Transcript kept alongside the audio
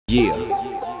Yeah,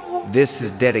 this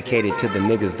is dedicated to the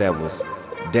niggas that was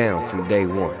down from day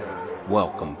one.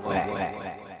 Welcome back.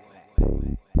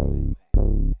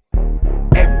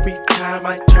 Every time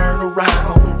I turn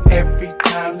around, every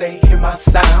time they hear my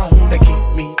sound, they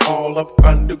keep me all up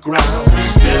underground,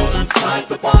 still inside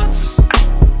the box.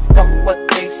 Fuck what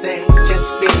they say,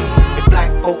 just be the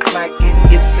black folk like it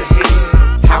gets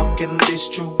ahead. How can this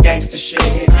true gangster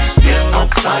shit still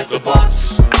outside the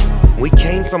box? We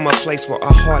came from a place where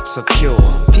our hearts are pure.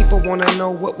 People wanna know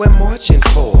what we're marching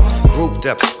for. Grouped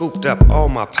up, scooped up all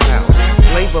my pals.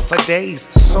 Flavor for days,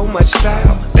 so much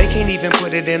style. They can't even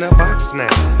put it in a box now.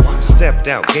 Stepped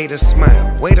out, gave a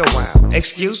smile, wait a while.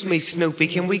 Excuse me, Snoopy,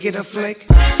 can we get a flick?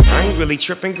 I ain't really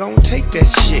tripping, gon' take that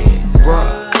shit.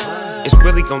 Bruh, it's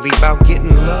really gon' be about getting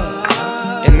love.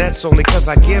 And that's only cause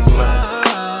I give love.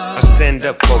 I stand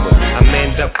up for it, I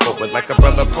manned up for it like a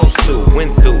brother supposed to.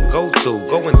 Went through, go through,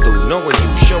 going through, knowing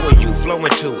you, showing you, flowing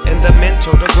to, and the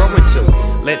mentor to growing to.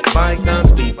 Let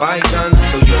bygones be bygones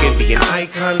so you can be an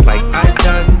icon like I've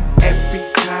done. Every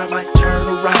time I turn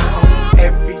around,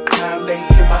 every time they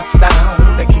hear my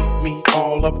sound, they keep me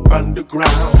all up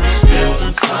underground, still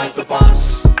inside the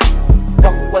box.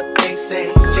 Fuck what they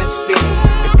say, just be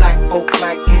the black folk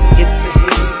like it gets ahead.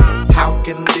 How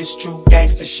can this true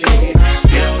gangster shit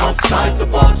still outside the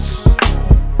box?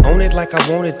 Own it like I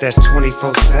want it, that's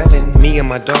 24/7. Me and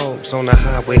my dogs on the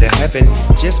highway to heaven.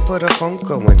 Just put a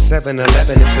Funko in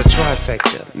 7-Eleven. It's a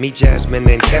trifecta. Me, Jasmine,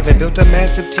 and Kevin built a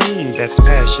massive team that's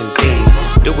passion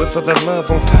themed. Do it for the love,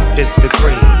 on top is the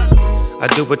cream. I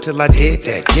do it till I did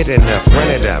that. Get enough, run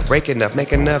it up, break enough,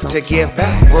 make enough to give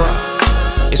back.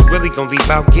 Bruh, it's really gonna be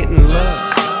about getting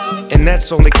love. And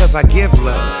that's only cause I give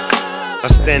love. I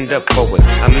stand up for it,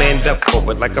 I manned up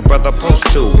for it like a brother supposed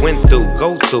to. Went through,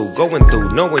 go through, going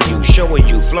through, knowing you, showing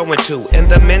you, flowing to, and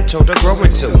the mentor to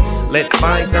growing to. Let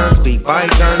bygones be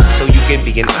bygones so you can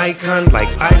be an icon like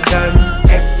I've done.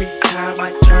 Every time I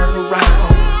turn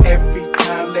around, every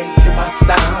time they hear my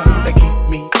sound, they keep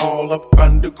me all up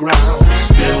underground,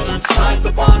 still inside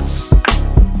the box.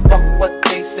 Fuck what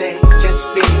they say, just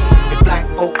be the black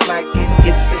folk like it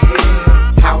gets ahead.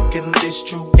 How can this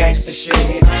true gangster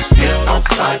shit still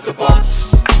outside the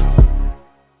box?